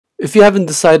If you haven't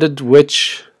decided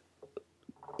which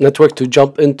network to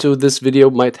jump into, this video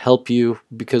might help you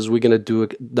because we're going to do a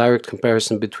direct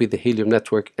comparison between the Helium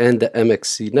network and the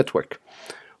MXC network.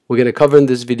 We're going to cover in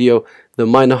this video the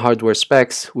minor hardware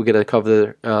specs. We're going to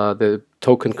cover the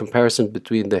token comparison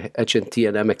between the HNT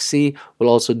and MXC. We'll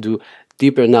also do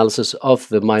deeper analysis of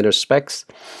the minor specs.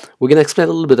 We're going to explain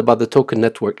a little bit about the token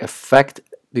network effect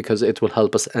because it will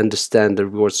help us understand the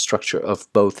reward structure of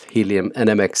both Helium and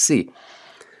MXC.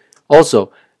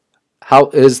 Also, how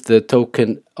is the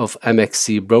token of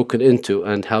MXC broken into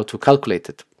and how to calculate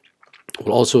it.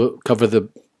 We'll also cover the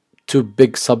two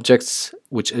big subjects,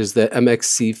 which is the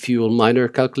MXC fuel miner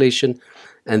calculation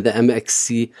and the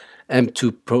MXC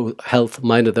M2 Pro Health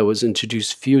miner that was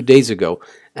introduced a few days ago,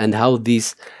 and how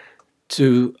these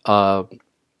two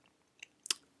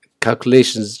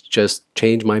calculations just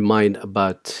changed my mind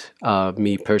about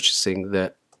me purchasing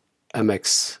the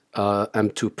MX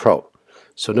M2 Pro.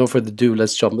 So no further ado,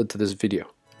 let's jump into this video.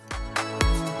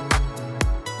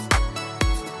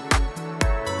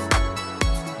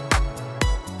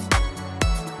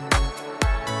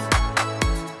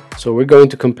 So we're going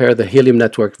to compare the Helium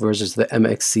network versus the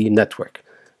MXC network.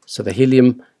 So the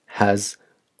Helium has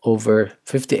over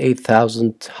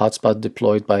 58,000 hotspots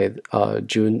deployed by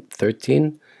June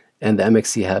 13, and the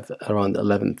MXC have around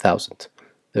 11,000.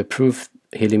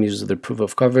 Helium uses the proof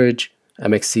of coverage,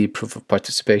 MXC proof of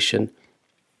participation.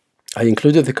 I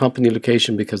included the company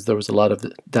location because there was a lot of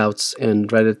doubts in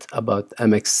Reddit about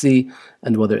MXC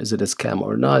and whether is it a scam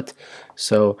or not.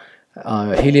 So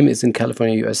Helium is in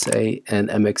California, USA, and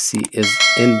MXC is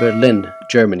in Berlin,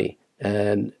 Germany.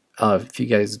 And if you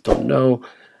guys don't know,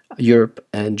 Europe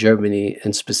and Germany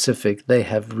in specific, they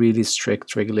have really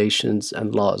strict regulations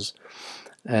and laws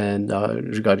and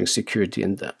regarding security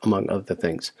and among other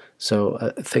things. So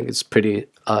I think it's pretty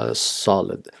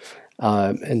solid.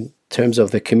 In terms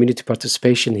of the community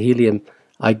participation, Helium,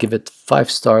 I give it 5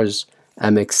 stars.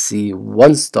 MXC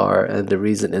 1 star, and the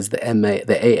reason is the AMA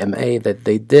that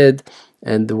they did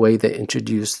and the way they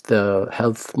introduced the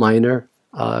health miner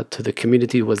to the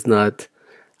community was not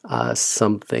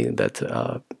something that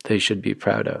they should be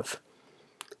proud of.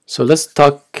 So let's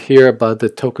talk here about the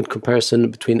token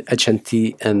comparison between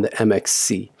HNT and the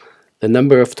MXC. The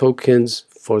number of tokens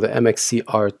for the MXC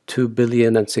are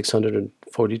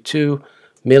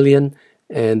 2,642,000,000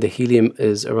 and the Helium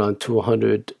is around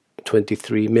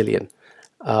 223 million.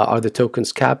 Are the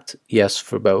tokens capped? Yes,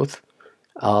 for both.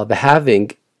 The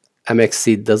halving,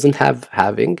 MXC doesn't have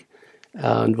halving,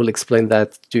 and we'll explain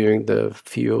that during the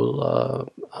fuel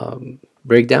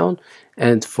breakdown.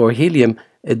 And for Helium,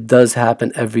 it does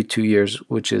happen every 2 years,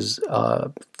 which is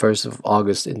 1st of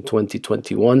August in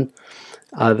 2021.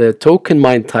 The token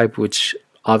mine type, which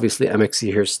obviously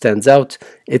MXC here stands out,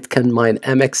 it can mine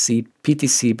MXC,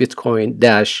 PTC, Bitcoin,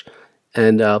 Dash,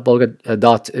 and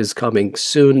Polkadot is coming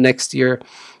soon next year.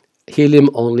 Helium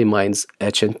only mines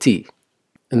HNT.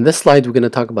 In this slide, we're going to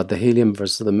talk about the Helium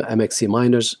versus the MXC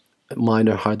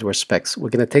minor hardware specs. We're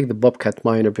going to take the Bobcat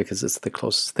miner because it's the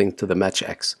closest thing to the Match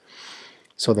X.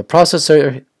 So the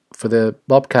processor for the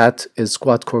Bobcat is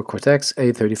quad-core Cortex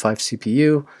A35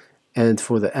 CPU, and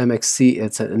for the MXC,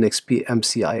 it's an NXP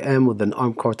MCIM with an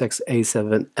ARM Cortex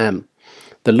A7M.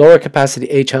 The lower capacity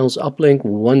 8 channels uplink,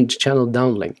 1 channel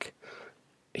downlink.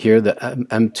 Here the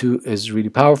M2 is really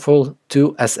powerful,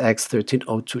 2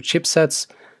 SX1302 chipsets,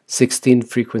 16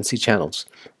 frequency channels.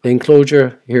 The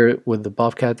enclosure here with the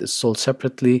Bobcat is sold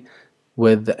separately.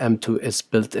 With the M2 is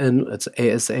built in. It's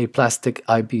ASA plastic,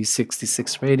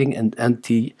 IP66 rating, and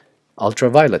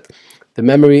anti-ultraviolet. The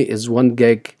memory is 1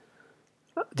 gig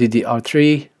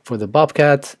DDR3 for the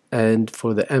Bobcat, and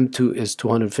for the M2 is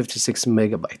 256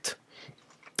 megabyte.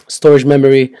 Storage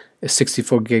memory is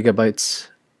 64 gigabytes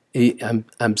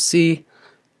eMMC,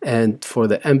 and for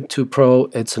the M2 Pro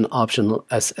it's an optional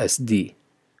SSD.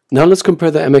 Now let's compare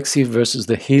the MXC versus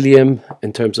the Helium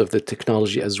in terms of the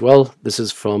technology as well. This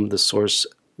is from the source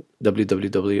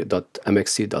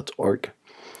www.mxc.org.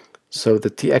 So the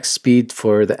TX speed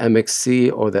for the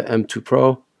MXC or the M2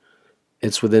 Pro,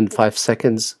 it's within 5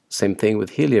 seconds. Same thing with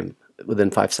Helium, within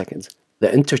 5 seconds. The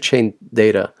interchain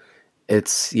data,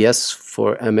 it's yes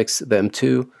for the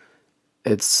M2,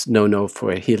 it's no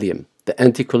for a Helium. The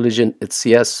anti-collision, it's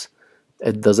yes,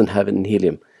 it doesn't have it in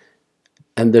Helium.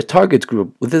 And the target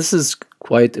group, this is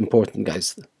quite important,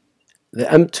 guys. The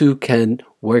M2 can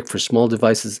work for small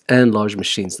devices and large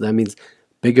machines. That means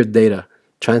bigger data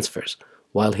transfers,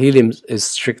 while Helium is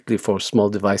strictly for small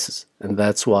devices. And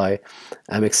that's why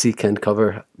MXC can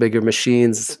cover bigger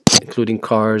machines, including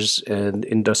cars and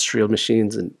industrial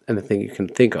machines and anything you can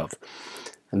think of.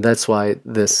 And that's why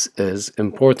this is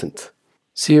important.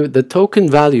 See, the token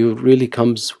value really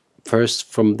comes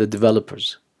first from the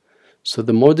developers. So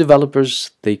the more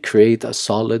developers they create a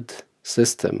solid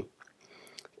system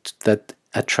that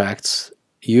attracts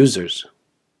users,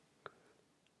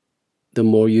 the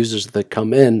more users that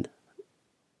come in,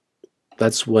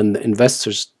 that's when the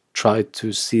investors try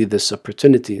to see this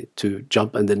opportunity to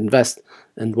jump and invest.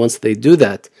 And once they do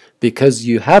that, because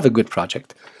you have a good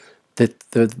project, that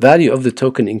the value of the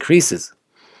token increases.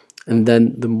 And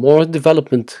then the more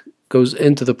development goes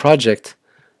into the project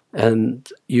and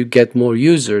you get more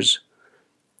users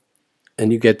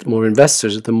and you get more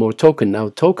investors, the more token. Now,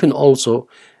 token also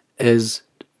is,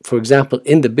 for example,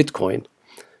 in the Bitcoin,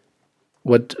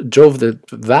 what drove the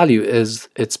value is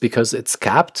it's because it's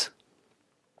capped.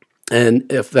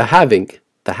 And if the halving,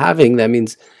 that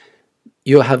means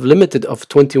you have limited of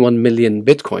 21 million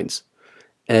Bitcoins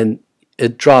and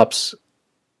it drops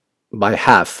by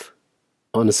half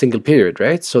on a single period,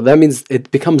 right? So that means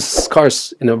it becomes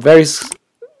scarce in a very, it's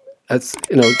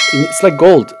like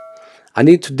gold. I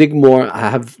need to dig more. I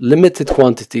have limited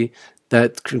quantity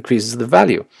that increases the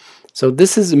value. So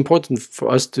this is important for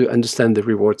us to understand the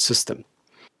reward system.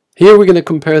 Here we're going to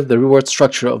compare the reward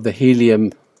structure of the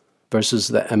Helium versus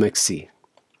the MXC.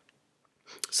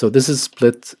 So this is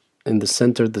split in the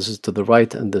center, this is to the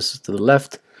right and this is to the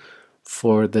left.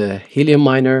 For the Helium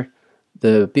miner,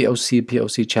 the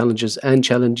POC challenges and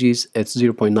challenges, it's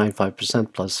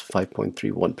 0.95% plus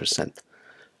 5.31%.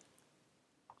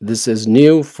 This is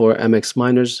new for MX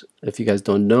miners. If you guys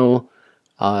don't know,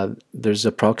 there's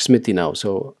a proximity now.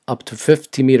 So up to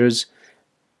 50 meters,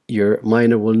 your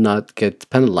miner will not get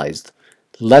penalized.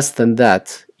 Less than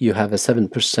that, you have a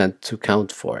 7% to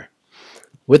count for.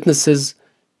 Witnesses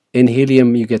in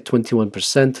Helium, you get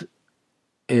 21%.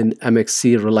 In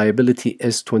MXC, reliability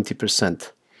is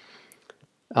 20%.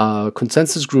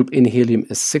 Consensus group in Helium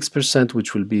is 6%,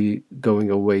 which will be going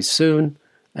away soon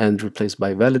and replaced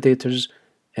by validators.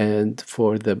 And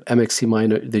for the MXC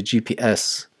miner, the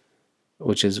GPS,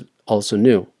 which is also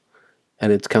new,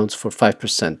 and it counts for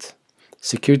 5%.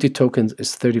 Security tokens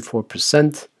is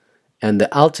 34%, and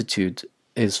the altitude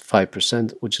is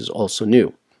 5%, which is also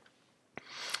new.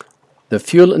 The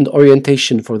fuel and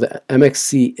orientation for the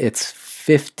MXC, it's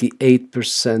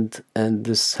 58%, and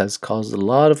this has caused a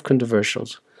lot of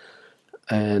controversials,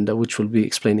 and which we'll be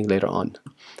explaining later on.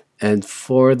 And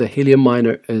for the Helium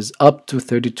miner is up to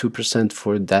 32%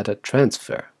 for data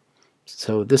transfer.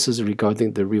 So this is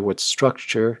regarding the reward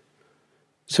structure.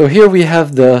 So here we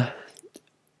have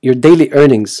your daily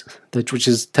earnings, which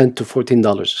is $10 to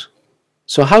 $14.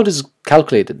 So how does it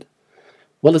calculated?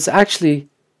 Well, it's actually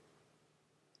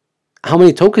how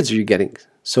many tokens are you getting?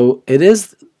 So it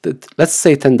is, let's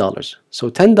say $10.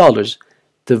 So $10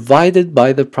 divided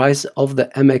by the price of the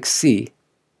MXC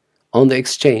on the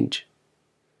exchange.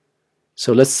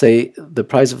 So let's say the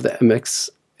price of the MX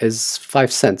is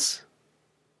 5 cents.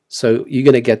 So you're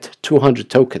going to get 200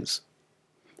 tokens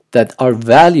that are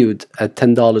valued at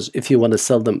 $10 if you want to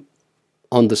sell them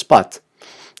on the spot.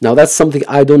 Now that's something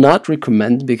I do not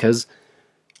recommend because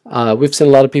we've seen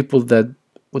a lot of people that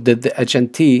did the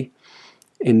HNT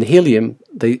in Helium.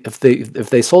 If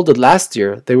they sold it last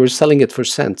year, they were selling it for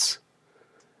cents.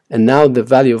 And now the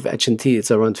value of HNT is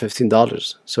around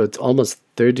 $15. So it's almost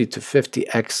 30 to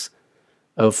 50x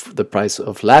of the price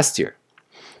of last year.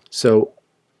 So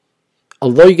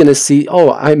although you're going to see,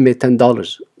 oh, I made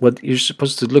 $10, what you're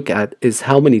supposed to look at is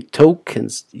how many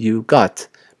tokens you got.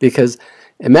 Because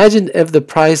imagine if the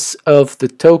price of the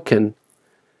token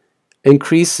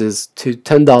increases to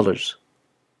 $10.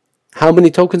 How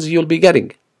many tokens you'll be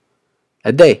getting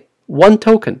a day? One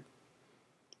token.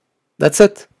 That's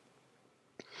it.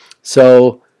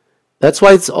 So that's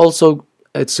why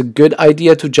it's a good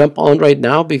idea to jump on right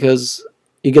now, because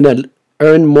you're going to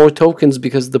earn more tokens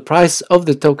because the price of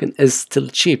the token is still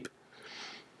cheap.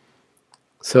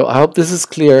 So I hope this is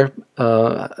clear.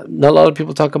 Not a lot of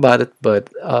people talk about it,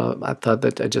 but I thought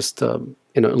that I just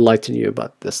enlighten you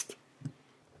about this.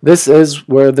 This is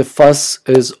where the fuss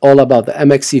is all about, the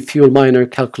MXC fuel miner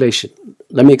calculation.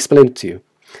 Let me explain it to you.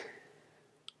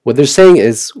 What they're saying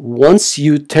is, once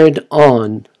you turn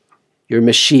on your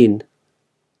machine,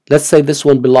 let's say this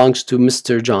one belongs to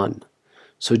Mr. John.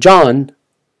 So John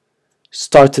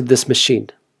started this machine.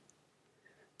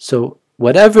 So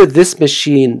whatever this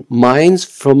machine mines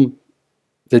from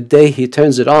the day he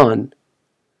turns it on,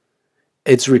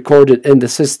 it's recorded in the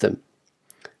system.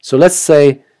 So let's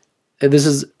say this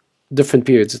is different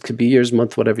periods. It could be years,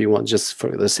 month, whatever you want, just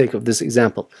for the sake of this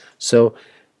example. So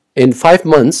in 5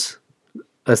 months,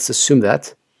 let's assume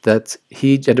that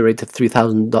he generated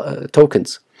 3,000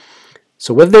 tokens.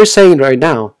 So what they're saying right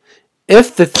now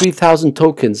if the 3,000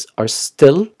 tokens are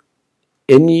still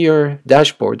in your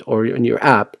dashboard or in your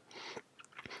app,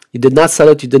 you did not sell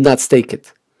it, you did not stake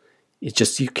it. It's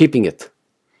just you keeping it.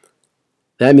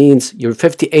 That means your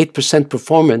 58%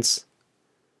 performance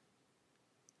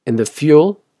in the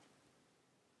fuel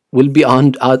will be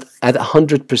at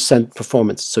 100%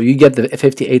 performance. So you get the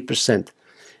 58%.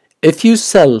 If you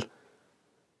sell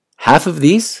half of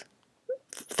these,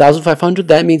 1,500,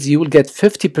 that means you will get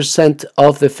 50%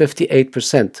 of the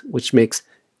 58%, which makes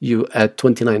you at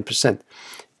 29%.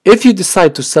 If you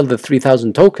decide to sell the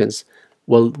 3,000 tokens,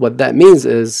 well, what that means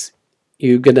is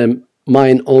you're going to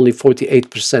mine only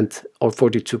 48% or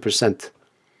 42%.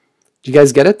 Do you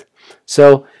guys get it?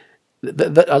 So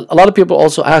a lot of people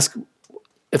also ask,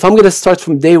 if I'm going to start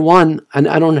from day one and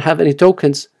I don't have any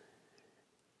tokens,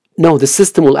 no, the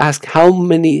system will ask how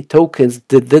many tokens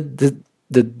did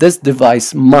this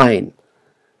device mine,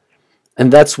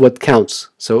 and that's what counts.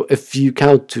 So if you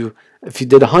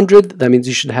did 100, that means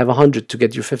you should have 100 to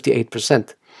get your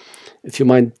 58%. If you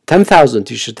mine 10,000,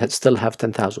 you should still have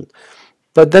 10,000.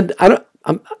 But then a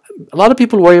lot of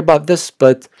people worry about this,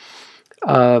 but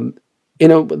the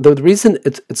reason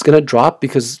it's going to drop,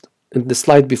 because in the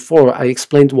slide before I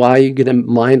explained why you're going to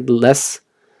mine less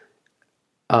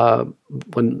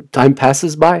when time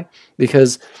passes by,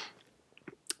 because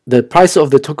the price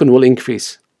of the token will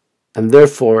increase, and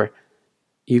therefore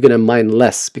you're going to mine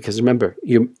less, because remember,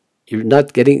 you're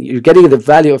getting the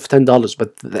value of $10,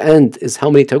 but the end is how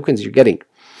many tokens you're getting.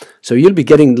 So you'll be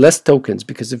getting less tokens,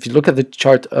 because if you look at the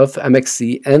chart of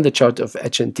MXC and the chart of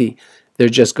HNT, they're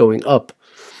just going up.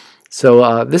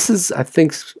 So this is, I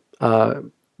think,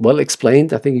 well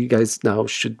explained. I think you guys now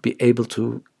should be able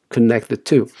to connect the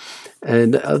two.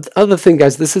 And other thing,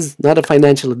 guys, this is not a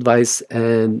financial advice,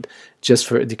 and just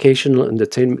for educational and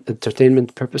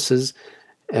entertainment purposes.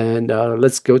 And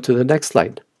let's go to the next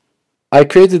slide. I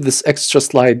created this extra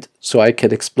slide so I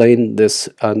can explain this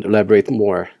and elaborate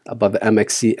more about the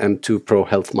MXC M2 Pro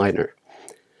Health Miner.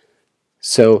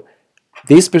 So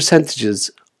these percentages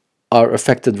are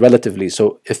affected relatively.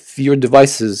 So if your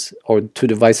devices or two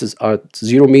devices are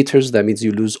 0 meters, that means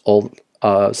you lose all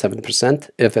 7%.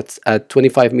 If it's at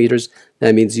 25 meters,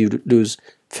 that means you lose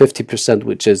 50%,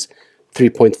 which is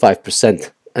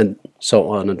 3.5%, and so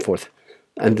on and forth.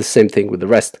 And the same thing with the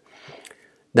rest.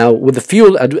 Now, with the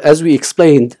fuel, as we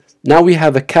explained, now we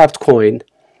have a capped coin,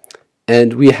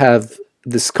 and we have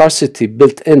the scarcity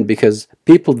built in, because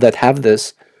people that have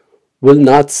this will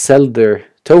not sell their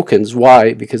tokens.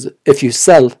 Why? Because if you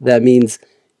sell, that means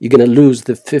you're going to lose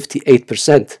the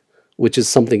 58%, which is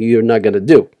something you're not going to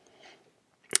do,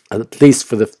 at least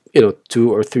for the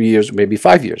 2 or 3 years, maybe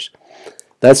 5 years.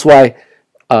 That's why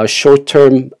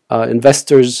short-term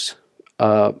investors,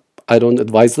 I don't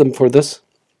advise them for this.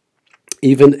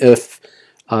 Even if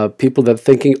people that are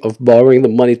thinking of borrowing the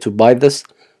money to buy this,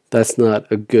 that's not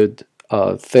a good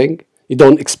thing. You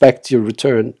don't expect your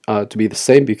return to be the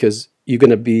same, because you're going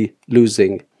to be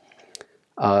losing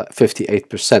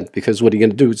 58%. Because what you're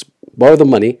going to do is borrow the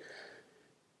money,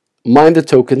 mine the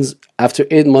tokens. After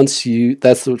 8 months,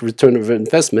 that's the return of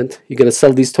investment. You're going to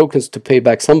sell these tokens to pay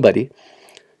back somebody,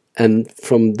 and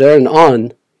from there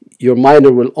on, your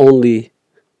miner will only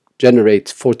generate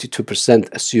 42%,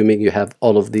 assuming you have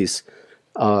all of these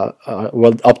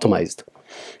well optimized.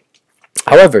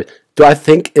 However, do I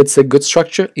think it's a good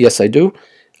structure? Yes, I do.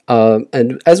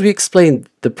 And as we explained,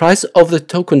 the price of the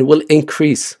token will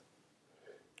increase,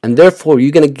 and therefore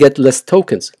you're going to get less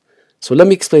tokens. So let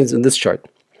me explain this in this chart.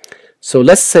 So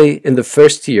let's say in the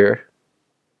first year,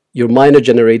 your miner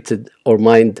generated or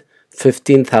mined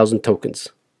 15,000 tokens.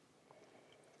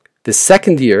 The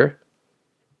second year,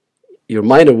 your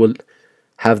miner will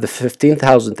have the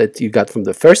 15,000 that you got from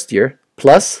the first year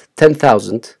plus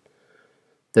 10,000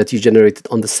 that you generated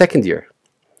on the second year.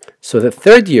 So the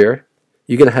third year,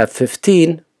 you're going to have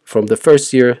 15 from the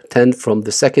first year, 10 from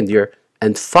the second year,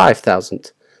 and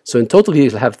 5,000. So in total,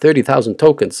 you'll have 30,000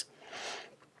 tokens.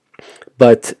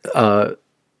 But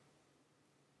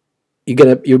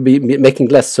you'll be making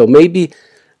less. So maybe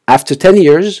after 10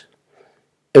 years,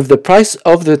 if the price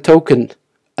of the token,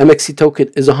 MXC token,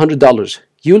 is $100,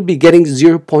 you'll be getting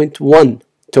 0.1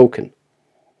 token.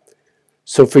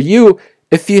 So for you,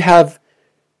 if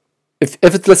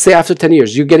it's, let's say, after 10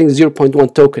 years, you're getting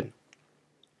 0.1 token,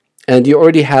 and you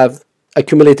already have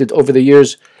accumulated over the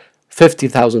years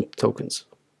 50,000 tokens.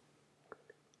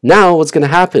 Now what's going to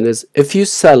happen is, if you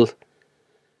sell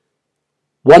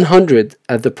 100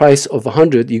 at the price of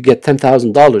 100, you get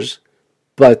 $10,000,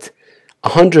 but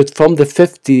 100 from the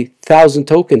 50,000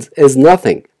 tokens is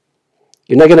nothing.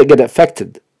 You're not going to get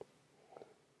affected,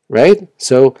 right?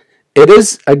 So It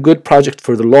is a good project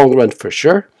for the long run for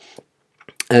sure.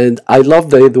 And I love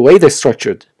the way they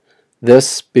structured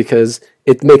this because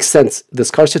it makes sense. The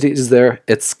scarcity is there,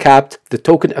 it's capped, the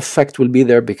token effect will be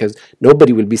there because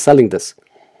nobody will be selling this.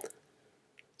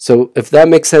 So if that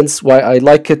makes sense, why I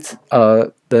like it,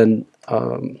 then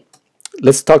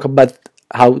let's talk about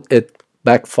how it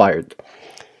backfired.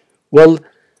 Well,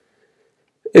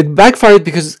 it backfired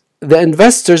because the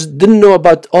investors didn't know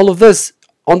about all of this.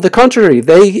 On the contrary,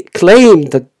 they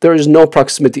claimed that there is no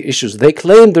proximity issues. They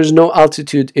claimed there's no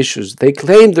altitude issues. They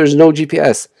claimed there's no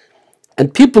GPS.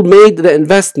 And people made the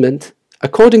investment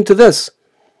according to this,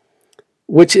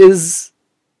 which is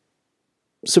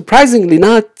surprisingly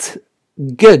not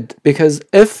good, because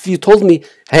if you told me,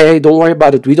 hey, don't worry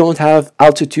about it, we don't have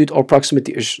altitude or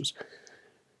proximity issues,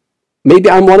 maybe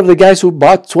I'm one of the guys who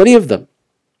bought 20 of them.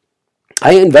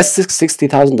 I invested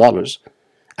 $60,000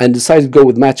 and decided to go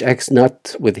with Match X,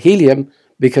 not with Helium,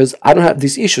 because I don't have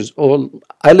these issues. Or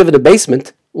I live in a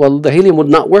basement. Well, the Helium would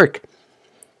not work.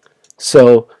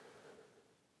 So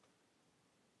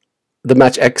the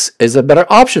Match X is a better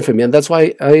option for me, and that's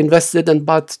why I invested and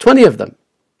bought 20 of them.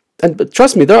 But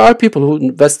trust me, there are people who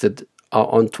invested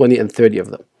on 20 and 30 of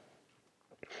them.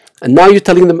 And now you're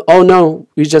telling them, oh no,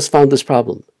 we just found this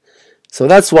problem. So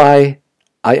that's why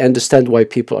I understand why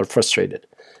people are frustrated.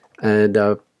 And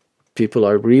people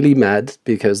are really mad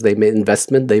because they made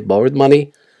investment, they borrowed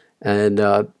money. And,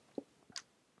 for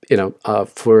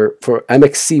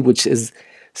MXC, which is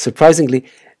surprisingly,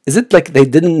 is it like they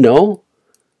didn't know?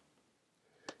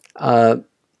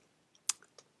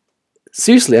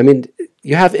 Seriously, I mean,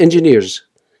 you have engineers.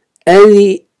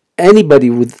 Anybody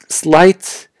with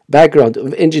slight background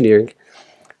of engineering,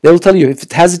 they will tell you if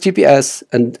it has a GPS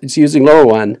and it's using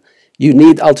LoRaWAN, you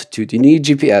need altitude, you need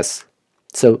GPS.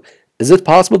 So is it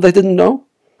possible they didn't know?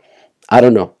 I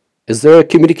don't know. Is there a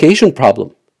communication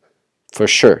problem? For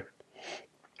sure.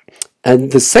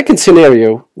 And the second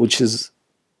scenario, which is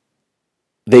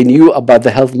they knew about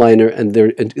the health miner and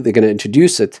they're going to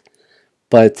introduce it,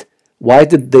 but why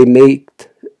did they make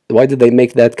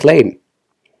that claim?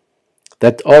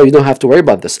 That, oh, you don't have to worry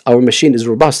about this. Our machine is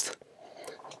robust.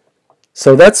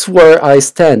 So that's where I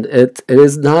stand. It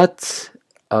is not,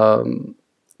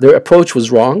 their approach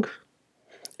was wrong.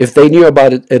 If they knew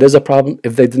about it, it is a problem.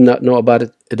 If they did not know about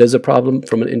it, it is a problem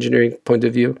from an engineering point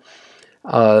of view.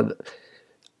 I'm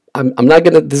not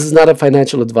gonna, this is not a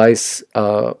financial advice.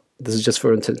 This is just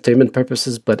for entertainment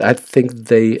purposes, but I think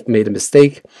they made a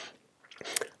mistake.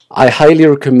 I highly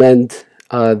recommend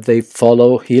they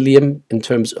follow Helium in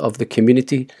terms of the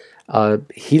community.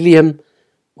 Helium,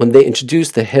 when they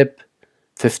introduced the HIP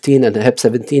 15 and the HIP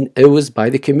 17, it was by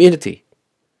the community.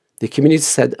 The community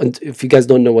said, and if you guys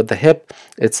don't know what the HIP,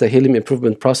 it's a helium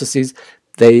improvement processes.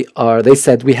 They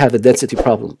said we have a density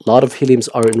problem. A lot of heliums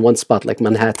are in one spot, like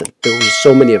Manhattan. There were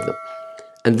so many of them,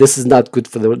 and this is not good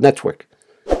for the network.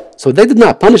 So they did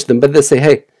not punish them, but they say,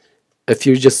 hey, if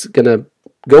you're just gonna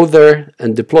go there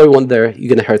and deploy one there, you're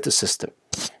gonna hurt the system.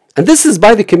 And this is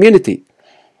by the community.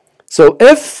 So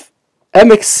if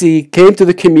MXC came to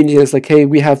the community and it's like, hey,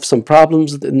 we have some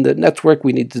problems in the network,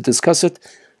 we need to discuss it,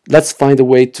 let's find a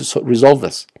way to resolve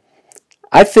this,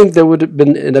 I think they would have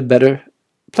been in a better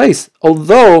place.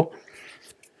 Although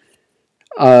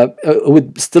it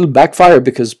would still backfire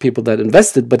because people that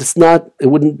invested, but it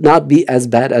would not be as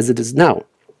bad as it is now.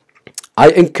 I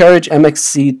encourage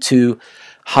MXC to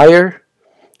hire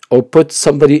or put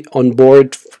somebody on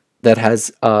board that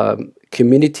has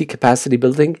community capacity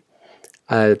building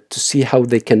to see how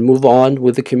they can move on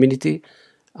with the community.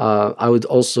 I would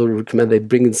also recommend they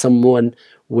bring in someone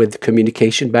with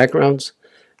communication backgrounds.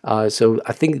 So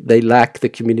I think they lack the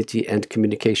community and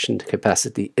communication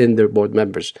capacity in their board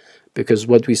members, because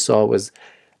what we saw was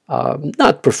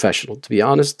not professional, to be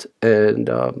honest. And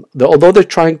although they're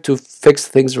trying to fix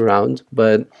things around,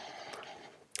 but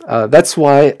that's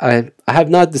why I have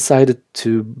not decided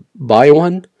to buy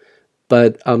one,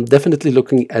 but I'm definitely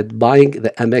looking at buying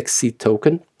the MXC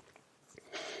token.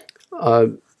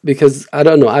 Because I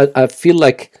don't know, I feel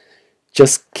like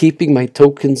just keeping my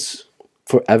tokens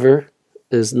forever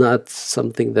is not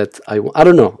something that I want. I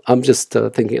don't know. I'm just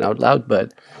thinking out loud,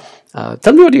 but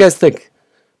tell me what you guys think.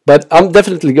 But I'm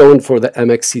definitely going for the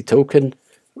MXC token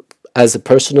as a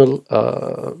personal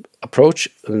approach,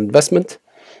 an investment.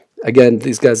 Again,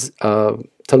 these guys,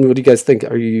 tell me what you guys think.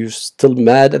 Are you still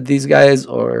mad at these guys,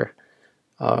 or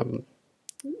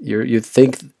you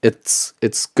think it's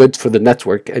good for the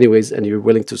network anyways, and you're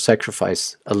willing to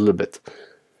sacrifice a little bit?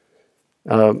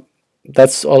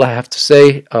 That's all I have to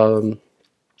say.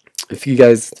 If you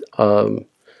guys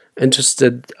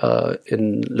interested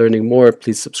in learning more,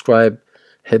 please subscribe,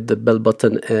 hit the bell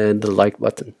button and the like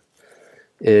button.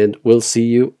 And we'll see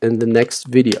you in the next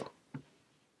video.